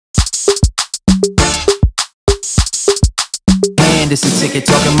And it's a ticket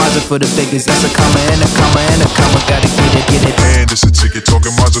talking Mazda for the biggest. That's a comma and a comma and a comma. Gotta get it, get it. And it's a ticket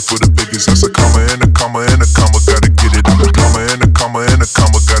talking Mazda for the biggest. That's a comma and a comma and a comma. Gotta get it. A comma and a comma and a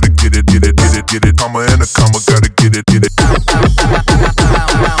comma. Gotta get it, get it, get it, get it. Comma and a comma. Gotta get it, get it.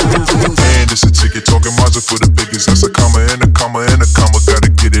 And it's a ticket talking Mazda for the biggest. That's a comma and a comma and a comma.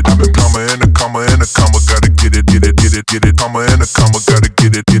 Gotta get it. A comma and a comma and a comma. Gotta get it, get it, get it, get it. Comma and a comma. Gotta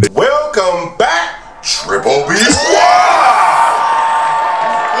get it, get it. Welcome back, Triple B Squad.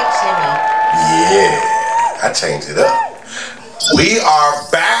 Yeah, I changed it up. We are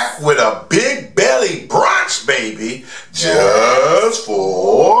back with a big belly brunch, baby, just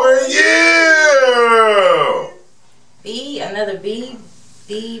for you. Another B.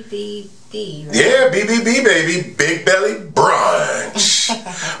 Right? Yeah, BBB, baby, big belly brunch.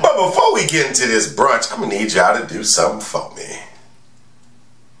 But before we get into this brunch, I'm gonna need y'all to do something for me.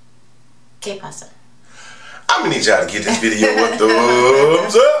 ¿Qué pasa? I'm gonna need y'all to give this video a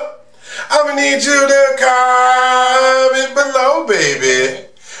thumbs up. I'm gonna need you to comment below, baby.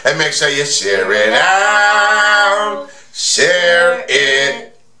 And make sure you share it out. Share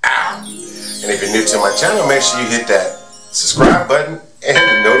it out. And if you're new to my channel, make sure you hit that subscribe button and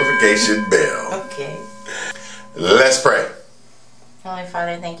the notification bell. Okay. Let's pray. Heavenly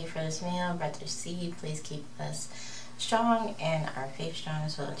Father, thank you for this meal. Breath to receive. Please keep us strong and our faith strong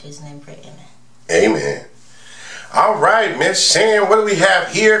as well. In Jesus' name, pray. Amen. Amen. All right, Miss Shan, what do we have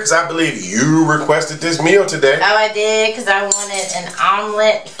here? Because I believe you requested this meal today. Oh, I did, because I wanted an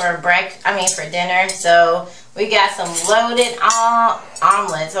omelet for dinner. So we got some loaded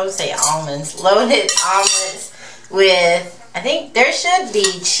omelets. I would say almonds. Loaded omelets with, I think there should be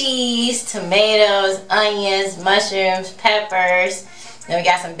cheese, tomatoes, onions, mushrooms, peppers. Then we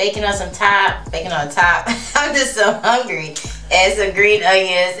got some bacon on top. I'm just so hungry. And some green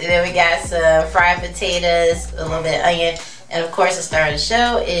onions. And then we got some fried potatoes, a little bit of onion. And of course the star of the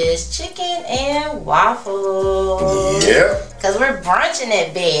show is chicken and waffles. Yeah. Because we're brunching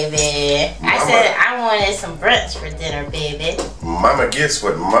it, baby. I said I wanted some brunch for dinner, baby. Mama gets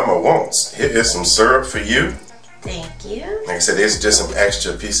what Mama wants. Here is some syrup for you. Thank you. Like I said, there's just some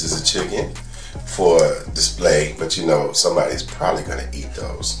extra pieces of chicken for display, but you know somebody's probably gonna eat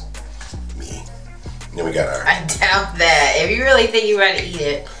those. Me. And then we got our. I doubt that. If you really think you're gonna eat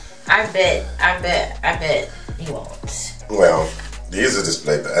it, I bet you won't. Well, these are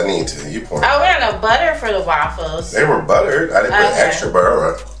displayed, but I need to. You point. Oh, we got no butter for the waffles. They were buttered. I didn't put extra butter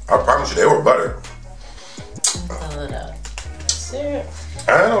on. I promise you, they were buttered. A little syrup.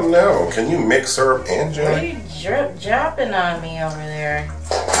 I don't know. Can you mix syrup and jam? What are you dropping on me over there?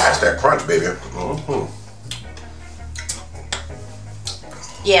 That's that crunch, baby. Mm-hmm.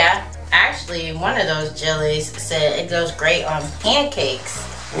 Yeah, actually, one of those jellies said it goes great on pancakes.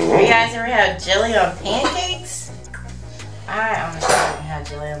 You guys ever had jelly on pancakes? I honestly haven't had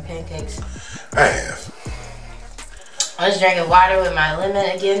jelly on pancakes. I have. I was drinking water with my lemon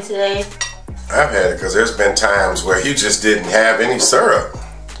again today. I've had it because there's been times where you just didn't have any syrup.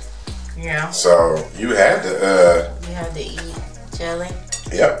 Yeah. So you had to. You had to eat jelly.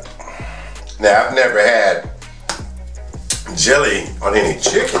 Yep. Now I've never had jelly on any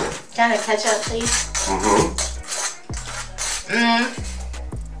chicken. Can I ketchup, please?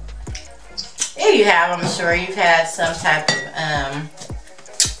 If you have, I'm sure you've had some type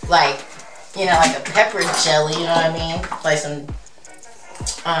of like, you know, like a pepper jelly. You know what I mean? Like some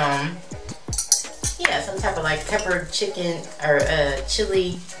yeah, some type of like pepper chicken or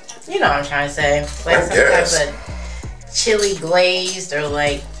chili. You know what I'm trying to say? Like some type of chili glazed or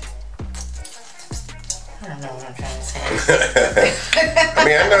like, I don't know what I'm trying to say. I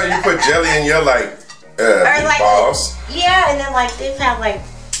mean, I know you put jelly in your like meatballs. Yeah, and then like they've had like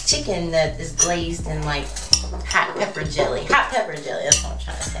chicken that is glazed in like hot pepper jelly. Hot pepper jelly, that's what I'm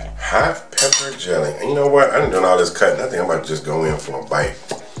trying to say. Hot pepper jelly. And you know what? I done done all this cutting. I think I'm about to just go in for a bite.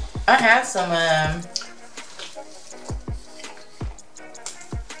 I had some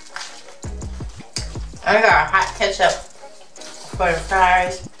I got hot ketchup for the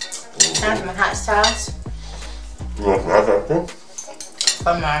fries. And some hot sauce. You want some hot sauce too?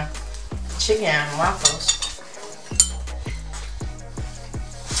 For my chicken and waffles.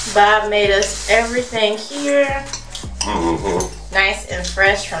 Bob made us everything here. Nice and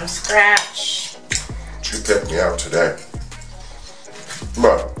fresh from scratch. You picked me out today.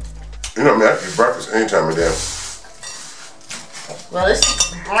 But, you know me, I can eat breakfast any time of day. Well, this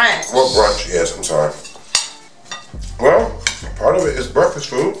is brunch. Well, brunch, yes, I'm sorry. Well, part of it is breakfast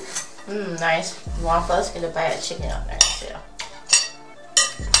food. Nice. Waffles, get a bite of chicken on there too.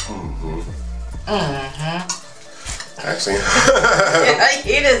 Actually.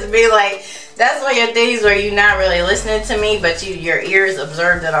 You just be like, That's one of your things where you're not really listening to me, but your ears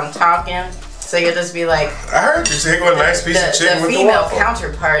observe that I'm talking. So you'll just be like, I heard you say what a nice piece of chicken the with the female waffle.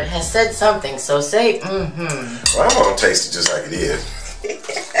 counterpart has said something, so say, mm-hmm. Well, I'm gonna taste it just like it is.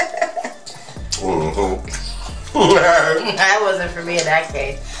 Mm-hmm. That wasn't for me in that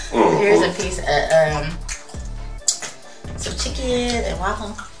case. Mm-hmm. Here's a piece of some chicken and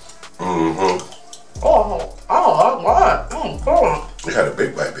waffle. Mm-hmm. Oh, what? Cool. You had a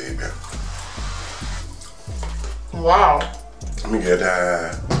big bite, baby. Wow. Let me get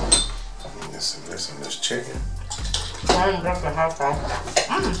this on this chicken.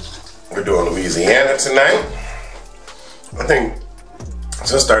 We're doing Louisiana tonight. I think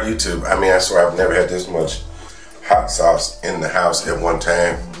since I started YouTube, I mean, I swear I've never had this much hot sauce in the house at one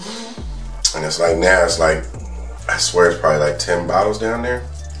time. And it's like now, it's like, I swear it's probably like 10 bottles down there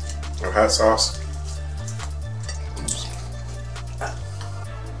of hot sauce.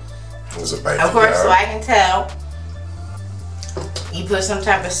 There's a bite. Of course, so I can tell. You put some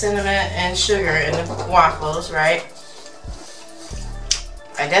type of cinnamon and sugar in the waffles, right?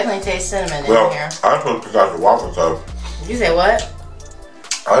 I definitely taste cinnamon in here. I was supposed to pick out the waffle because You say what?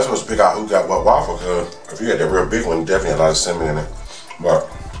 I was supposed to pick out who got what waffle because if you had that real big one, definitely had a lot of cinnamon in it. But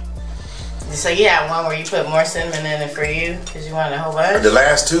So you had one where you put more cinnamon in it for you because you wanted a whole bunch? the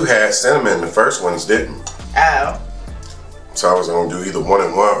last two had cinnamon, the first ones didn't. Oh. So I was going to do either 1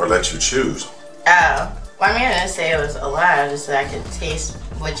 and 1 or let you choose. Oh. Well, I mean, I didn't say it was a lot, just so I could taste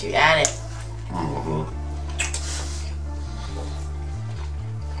what you added. Mm-hmm.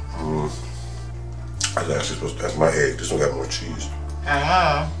 That's actually supposed to, that's my egg. This one got more cheese.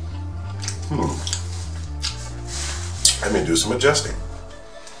 Let me do some adjusting.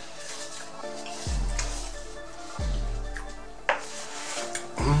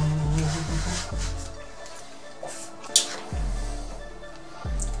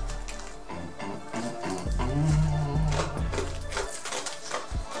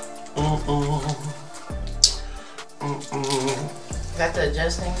 Is that the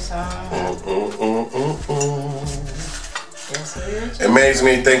adjusting song? Yes, it is. It makes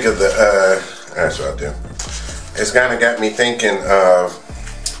me think of the, that's what I do. It's kind of got me thinking of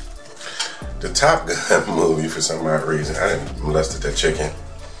the Top Gun movie for some odd reason. I didn't molested that chicken.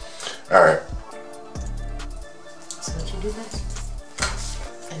 Alright. That's what you do best.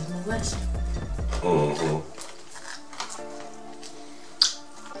 Is molest.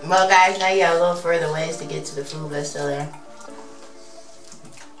 Well, guys, now you got a little further ways to get to the food bestseller.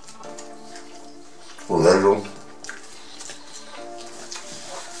 Ladle.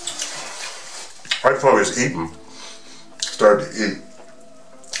 Right before I was eating, started to eat,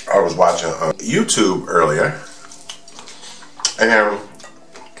 I was watching YouTube earlier, and I'm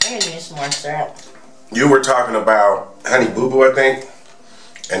gonna need some more syrup. you were talking about Honey Boo Boo, I think,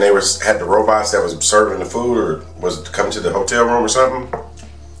 and they had the robots that was serving the food, or was it coming to the hotel room or something?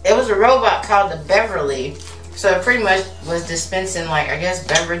 It was a robot called the Beverly. So it pretty much was dispensing, like, I guess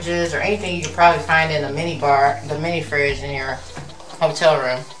beverages or anything you could probably find in a mini bar, the mini fridge in your hotel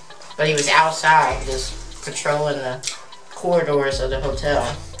room. But he was outside just patrolling the corridors of the hotel.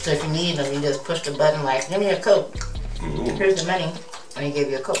 So if you need him, you just push the button like, give me a Coke. Here's the money. And he gave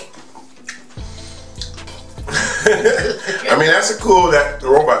you a Coke. I mean, that's cool that the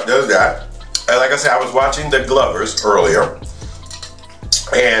robot does that. And like I said, I was watching the Glovers earlier.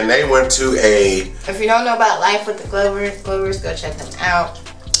 And they went to a... If you don't know about Life with the Glovers, go check them out.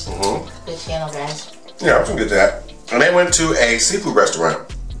 Good channel, guys. Yeah, I was gonna get that. And they went to a seafood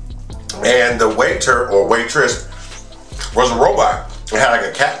restaurant. And the waiter or waitress was a robot. It had like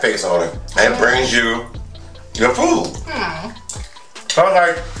a cat face on it. And it brings you your food. So I was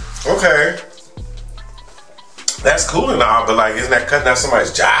like, okay. That's cool and all, but like, isn't that cutting out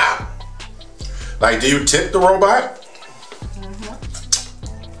somebody's job? Like, do you tip the robot?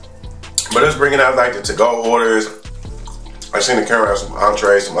 But it's bringing out like the to-go orders. I seen the camera have some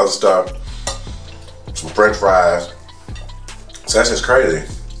entrees, some other stuff, some French fries. So that's just crazy.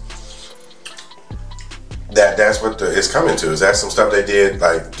 That's what it's coming to. Is that some stuff they did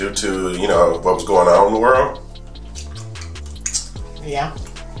like due to, you know, what was going on in the world? Yeah.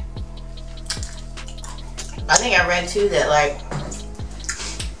 I think I read too that like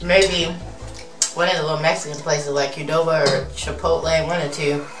maybe one of the little Mexican places like Qdoba or Chipotle, one or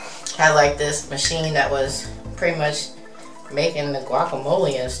two, had like this machine that was pretty much making the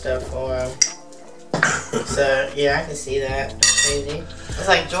guacamole and stuff for him. So yeah, I can see that. That's crazy. It's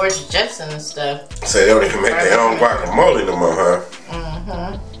like George Jetson and stuff. So they don't even make their own guacamole no more, huh?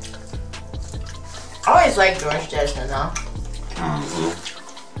 I always liked George Jetson though.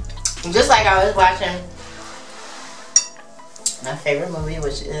 Just like I was watching my favorite movie,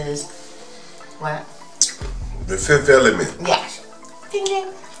 which is What? The Fifth Element. Yes. Ding ding.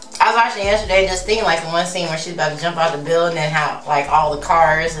 I was watching yesterday, just thinking like the one scene where she's about to jump out the building and how like all the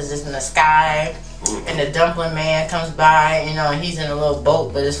cars is just in the sky, and the dumpling man comes by, you know, and he's in a little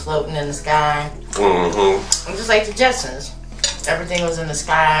boat but it's floating in the sky. And just like the Jetsons, everything was in the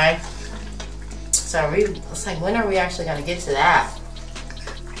sky. So it's like, when are we actually gonna get to that?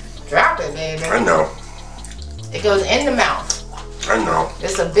 Drop it, baby. I know. It goes in the mouth. I know.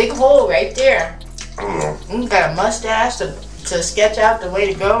 It's a big hole right there. I know. You got a mustache to sketch out the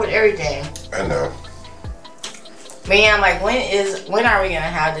way to go and everything. I know. Man, I'm like, when are we gonna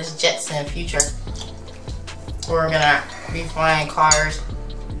have this Jetson future? Where we're gonna be flying cars.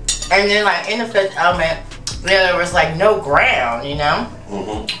 And then like in the Fifth Element, there was like no ground, you know?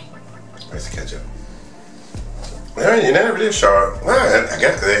 Nice to catch up. Well, you never did show it. Well, I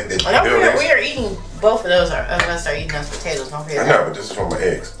guess we are eating both of those. I'm gonna start eating those potatoes. Don't forget I know, but this is for my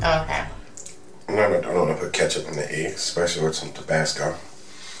eggs. Okay. No, I don't want to put ketchup in the eggs, especially with some Tabasco.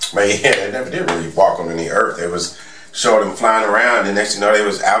 But yeah, they never did really walk on any earth. They was showing them flying around, and next thing you know, they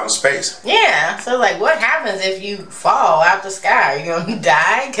was out in space. Yeah. So like, what happens if you fall out the sky? Are you gonna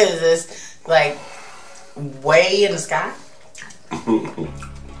die because it's like way in the sky?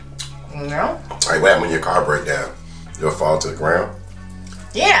 You know? Like what happened when your car break down? You'll fall to the ground.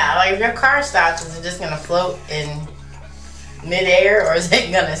 Yeah, like if your car stops, is it just gonna float in midair, or is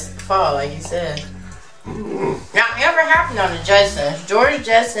it gonna fall, like you said? Now, it never happened on the Jetsons. George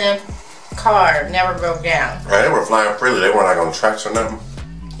Jetson car never broke down. Right, they were flying freely. They weren't like on tracks or nothing.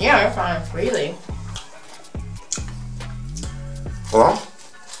 Yeah, they're flying freely. Well,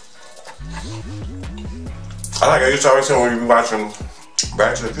 I like I used to always say when we were watching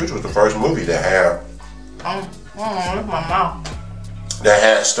Back to the Future was the first movie that had Look my mouth. that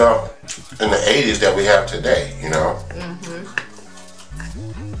had stuff in the 80s that we have today, you know?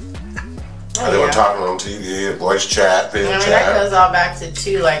 How they were talking on TV, voice chat, video chat. That goes all back to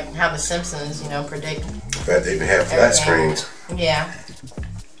too, like how the Simpsons, you know, predict. In fact, they even have flat screens. Yeah.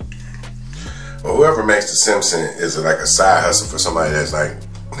 Well, whoever makes the Simpsons is like a side hustle for somebody that's like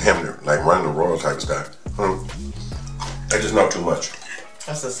him, like running the world type of stuff. They just know too much.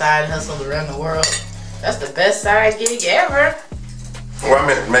 That's a side hustle to run the world. That's the best side gig ever. Well, I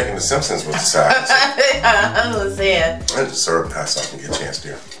meant making the Simpsons was the side hustle. I was saying. I just serve pass off and get a chance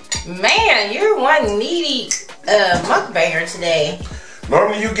there. Man, you're one needy mukbanger today.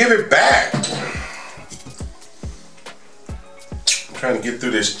 Normally you give it back. I'm trying to get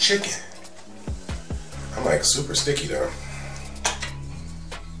through this chicken. I'm like super sticky though.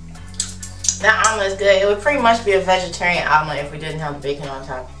 That omelet's good. It would pretty much be a vegetarian omelet if we didn't have the bacon on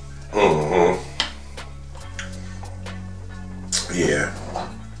top. Yeah.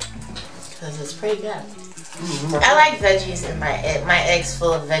 Because it's pretty good. I like veggies in my eggs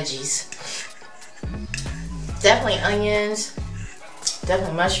full of veggies. Definitely onions.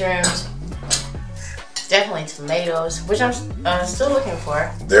 Definitely mushrooms. Definitely tomatoes, which I'm still looking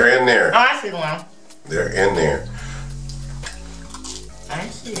for. They're in there. Oh, I see one. They're in there. I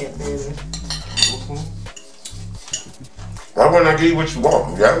see it, baby. Why wouldn't I give you what you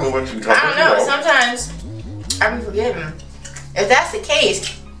want? You got me what you want. I don't know. Sometimes I be forgetting. If that's the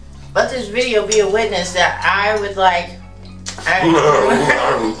case, let this video be a witness that I would like.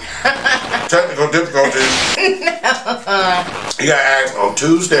 Technical difficulties. You gotta ask on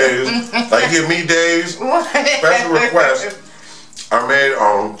Tuesdays. Like give me days. Special requests are made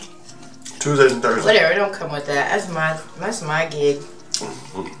on Tuesdays and Thursdays. Whatever, don't come with that. That's my gig.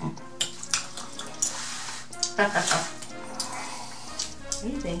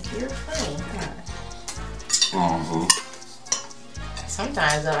 You think you're funny, huh?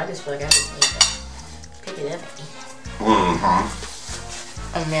 Sometimes though, I just feel like I just need to pick it up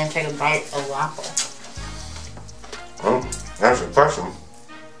and then take a bite of waffle. Well, that's a question.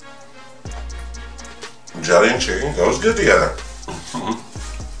 Jelly and chicken goes good together.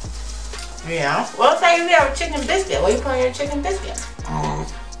 Yeah. Well, say if you have a chicken biscuit. What do you put in your chicken biscuit?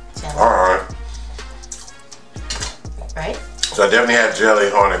 Alright. Right? So I definitely had jelly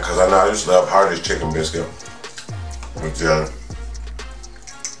on it because I know I used to love Hardee's chicken biscuit with jelly.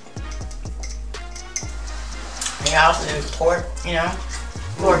 And also there's pork, you know,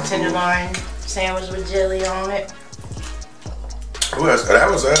 pork tenderloin sandwich with jelly on it. Who else? That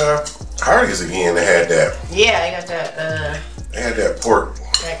was Hardee's again. They had that. Yeah, they got that. They had that pork.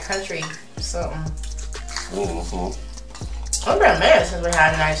 That country something. It's been a minute since we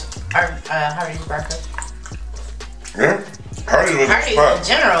had a nice Hardee's breakfast. Yeah. Hardee's was Hardee's spot. in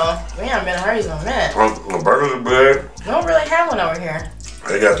general. We haven't been to Hardee's in a minute. The burgers are good. We don't really have one over here.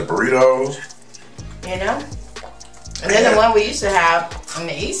 They got the burritos. You know? And then the one we used to have on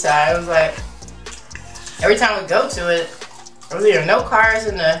the east side, it was like every time we go to it, there are no cars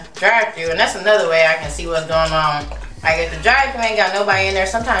in the drive-thru, and that's another way I can see what's going on. Like if the drive-thru ain't got nobody in there,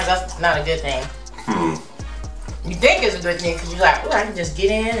 sometimes that's not a good thing. You think it's a good thing because you're like, oh, I can just get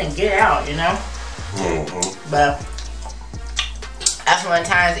in and get out, you know? But that's one of the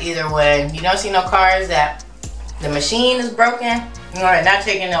times either when you don't see no cars that the machine is broken, or not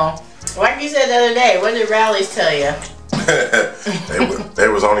taking no. Like you said the other day, what did rallies tell you? they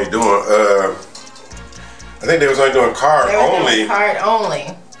was only doing, I think they was only doing card only. Card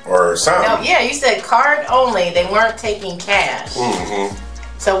only. Or something. No, yeah, you said card only. They weren't taking cash.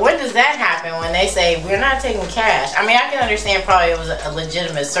 So when does that happen when they say we're not taking cash? I mean, I can understand probably it was a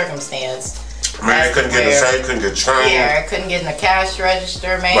legitimate circumstance. Maybe they couldn't get in the safe, couldn't get change. Yeah, couldn't get in the cash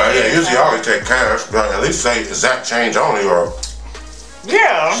register, maybe. But yeah, usually always take cash, but at least say exact change only or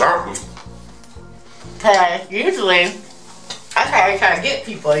something. Cause usually that's how I try to get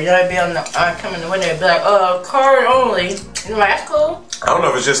people. You know, I'd be on the come in the window and be like, card only. And I'm like, that's cool. I don't know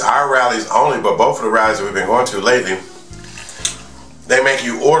if it's just our rallies only, but both of the rallies that we've been going to lately, they make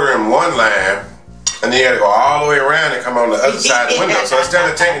you order in one line, and then you gotta go all the way around and come on the other side of the window. So instead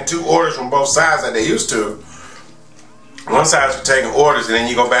of taking 2 orders from both sides like they used to, one side's for taking orders, and then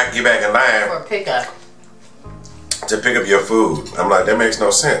you get back in line for pickup to pick up your food. I'm like, that makes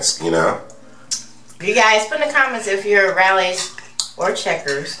no sense, you know. You guys put in the comments if your rallies or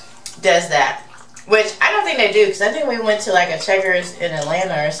Checkers does that. Which I don't think they do, because I think we went to like a Checkers in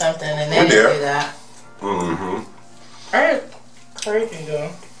Atlanta or something, and they didn't do that. Alright. Crazy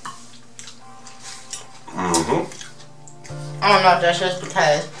though. I don't know if that's just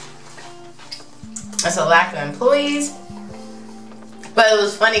because it's a lack of employees, but it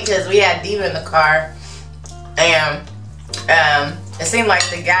was funny because we had Diva in the car, and it seemed like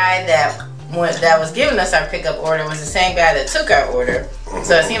the guy that was giving us our pickup order was the same guy that took our order.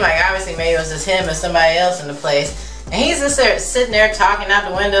 So it seemed like obviously maybe it was just him and somebody else in the place, and he's just sitting there talking out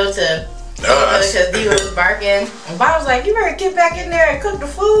the window to because Diva was barking, and Bob was like, you better get back in there and cook the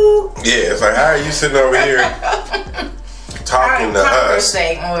food. Yeah, it's like, how are you sitting over here talking to us?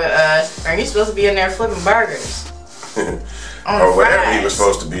 With us? Are you supposed to be in there flipping burgers? Or whatever he was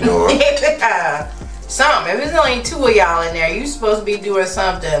supposed to be doing. Something. If there's only 2 of y'all in there, you supposed to be doing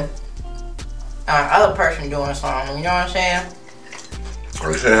something. Other person doing something, you know what I'm saying?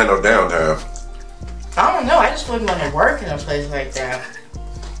 Or you shouldn't have no downtime. I don't know, I just wouldn't want to work in a place like that.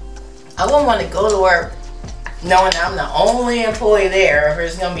 I wouldn't want to go to work knowing that I'm the only employee there, or if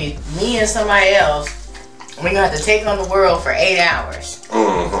it's going to be me and somebody else, we're going to have to take on the world for 8 hours. I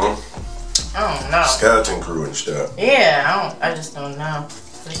don't know. Skeleton crew and stuff. Yeah, I just don't know.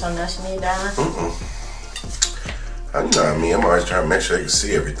 There's something else you need, Donna? You know what I mean? I'm always trying to make sure they can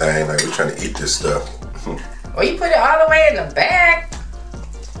see everything. Like, we're trying to eat this stuff. Well, you put it all the way in the bag.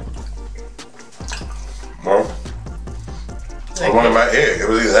 Well, I wanted my egg. It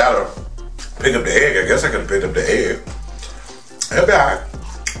was either that or pick up the egg. I guess I could have picked up the egg. It'll be alright.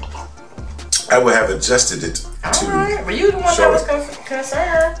 I would have adjusted it to. Alright, but you the one that was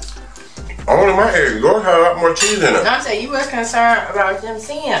concerned. I wanted my egg. Yours had a lot more cheese in it. No, I'm saying you was concerned about them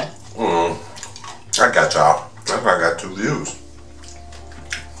seeing. I got y'all. That's why I got 2 views.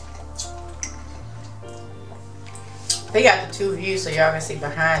 They got the 2 views so y'all can see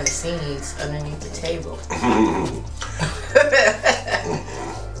behind the scenes underneath the table.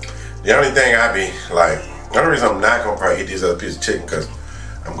 The only thing I be like, the only reason I'm not gonna probably eat these other pieces of chicken because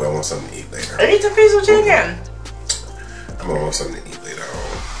I'm gonna want something to eat later. Eat a piece of chicken. I'm gonna want something to eat later on.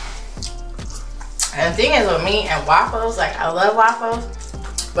 And the thing is with me and waffles, like I love waffles,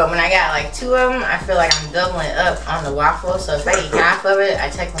 but when I got like 2 of them, I feel like I'm doubling up on the waffle. So if I eat half of it, I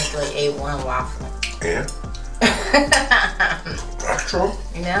technically ate 1 waffle. Yeah. That's true.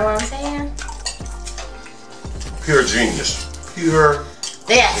 You know what I'm saying? Pure genius. Pure.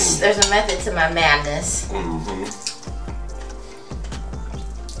 Yes, there's a method to my madness.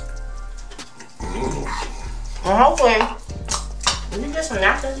 Well, hopefully, did you get some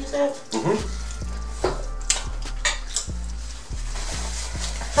napkins, you said?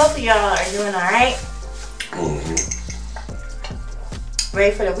 Hopefully y'all are doing alright.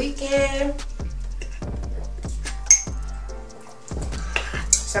 Ready for the weekend.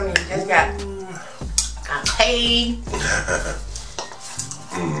 Some of you just got paid.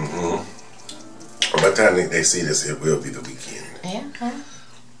 By the time they see this, it will be the weekend. Yeah.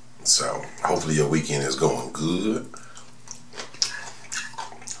 So hopefully your weekend is going good.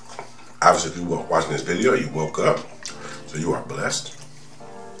 Obviously, if you were watching this video, you woke up, so you are blessed.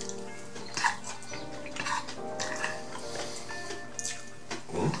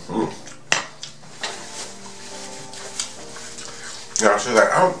 Yeah, she's like,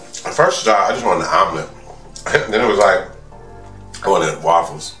 first of all, I just wanted an omelet. Then it was like, I wanted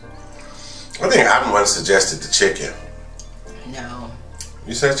waffles. I think I'm the one suggested the chicken. No.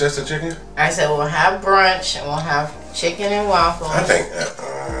 You suggested chicken? I said we'll have brunch and we'll have chicken and waffles. I think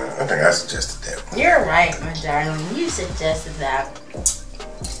I suggested that. You're right, my darling. You suggested that.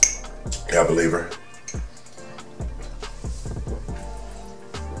 Y'all believe her?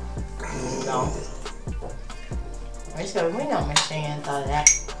 No. We know Michelle thought of that.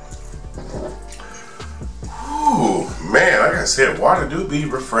 Ooh, man, like I said, water do be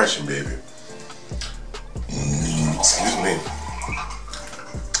refreshing, baby. Excuse me.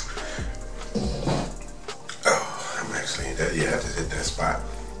 Oh, I'm actually, you have to hit that spot.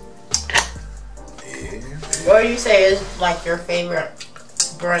 Yeah, baby. What do you say is like your favorite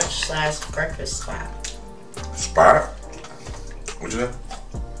brunch / breakfast spot? Spot? What'd you say?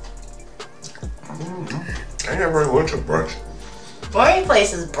 I never really went to brunch. Well, any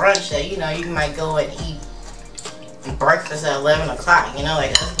place is brunch that, you know, you might go and eat breakfast at 11 o'clock, you know,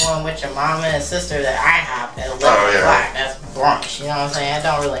 like that's going with your mama and sister that I have at 11 o'clock. That's brunch, you know what I'm saying? I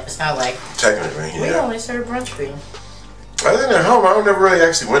don't really, it's not like, technically, we only serve brunch for you. Other than at home, I never really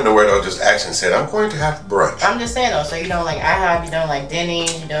actually went nowhere though, just actually said, I'm going to have brunch. I'm just saying though, so you don't like IHOP, you don't like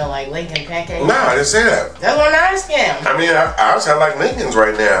Denny's, you don't like Lincoln Pancakes? No, I didn't say that. That's what I'm asking. I mean, I also like Lincoln's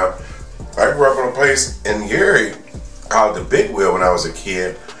right now. I grew up in a place in Gary called the Big Wheel when I was a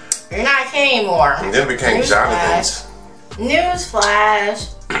kid. You're not a kid anymore. And then it became Jonathan's.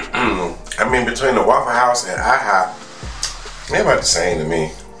 Newsflash. I mean, between the Waffle House and IHOP, they're about the same to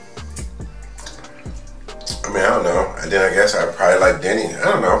me. I mean, I don't know. And then I guess I probably like Denny. I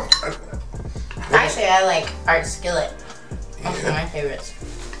don't know. Actually, I like Art Skillet. That's one of my favorites.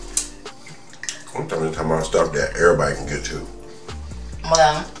 I'm talking about stuff that everybody can get to.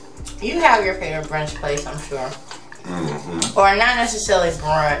 Well, you have your favorite brunch place, I'm sure. Or not necessarily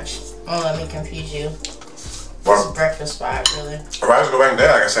brunch. Oh, let me confuse you. Well, it's breakfast spot, really. If I was to go back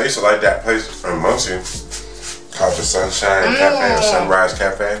there, like I said, I used to like that place in Muncie called the Sunshine Cafe or Sunrise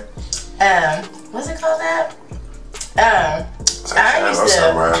Cafe. What's it called that? I used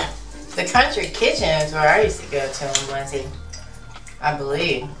to, the Country Kitchen is where I used to go to in Muncie, I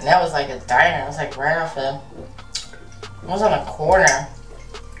believe. And that was like a diner. It was like right off the, it was on a corner.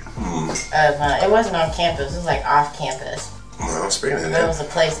 It wasn't on campus. It was like off campus. Well, speaking of that, it was a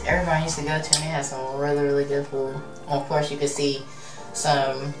place everybody used to go to, and they had some really, really good food. And of course, you could see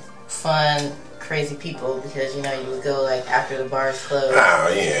some fun, crazy people because you know you would go like after the bars closed. Oh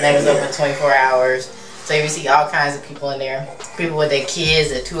yeah. And they was open 24 hours, so you would see all kinds of people in there. People with their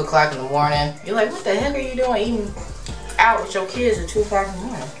kids at 2 o'clock in the morning. You're like, what the heck are you doing eating out with your kids at 2 o'clock in the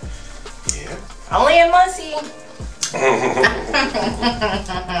morning? Yeah. Only in Muncie. Alright.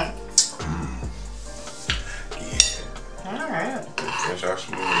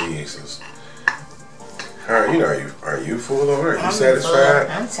 Alright, you know, are you full over? Are you satisfied?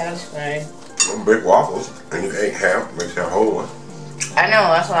 I'm satisfied. Some big waffles, and you ate half, makes you a whole one. I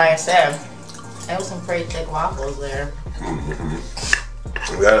know, that's what I said. There was some pretty thick waffles there.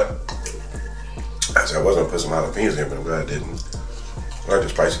 I'm glad. I said I was gonna put some jalapenos in, but I'm glad I didn't. I like the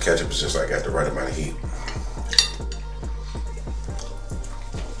spicy ketchup, it's just like at the right amount of heat.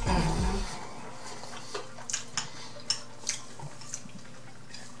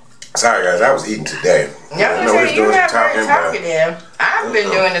 Sorry guys, I was eating today. Yeah, you have been talking there. I've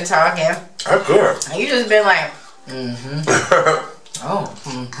been doing the talking. I'm good. You just been like,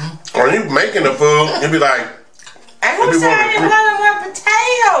 When you making the food, you be like, and who said I didn't want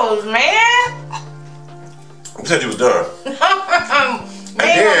potatoes, man? You said you was done.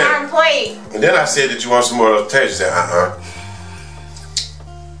 Made on my plate. And then I said that you want some more of those potatoes. You said,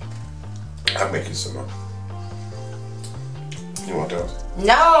 I'll make you some more. You want those?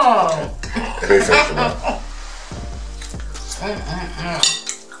 No. Let me finish them up.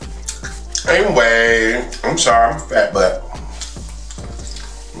 Anyway, I'm sorry, I'm fat butt.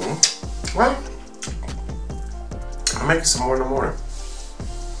 Well, I'll make you some more in the morning.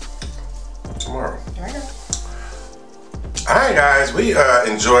 Tomorrow. Alright guys, we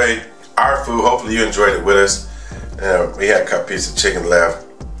enjoyed our food. Hopefully you enjoyed it with us. We had a cut piece of chicken left.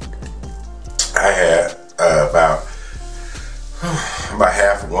 I had about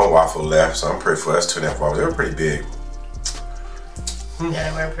half of one waffle left, so I'm pretty full. That's 2.5 waffles. They were pretty big. Yeah,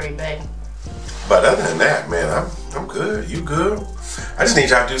 they were pretty big. But other than that, man, I'm good. You good? I just need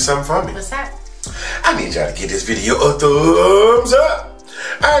y'all to do something for me. What's that? I need y'all to give this video a thumbs up.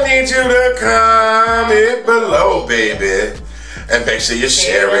 I need you to comment below, baby. And make sure you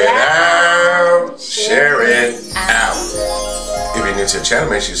share it out. Share it out. If you're new to the channel,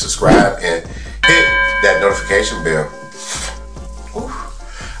 make sure you subscribe and hit that notification bell.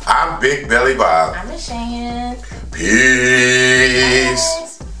 I'm Big Belly Bob. I'm Michelle. Peace.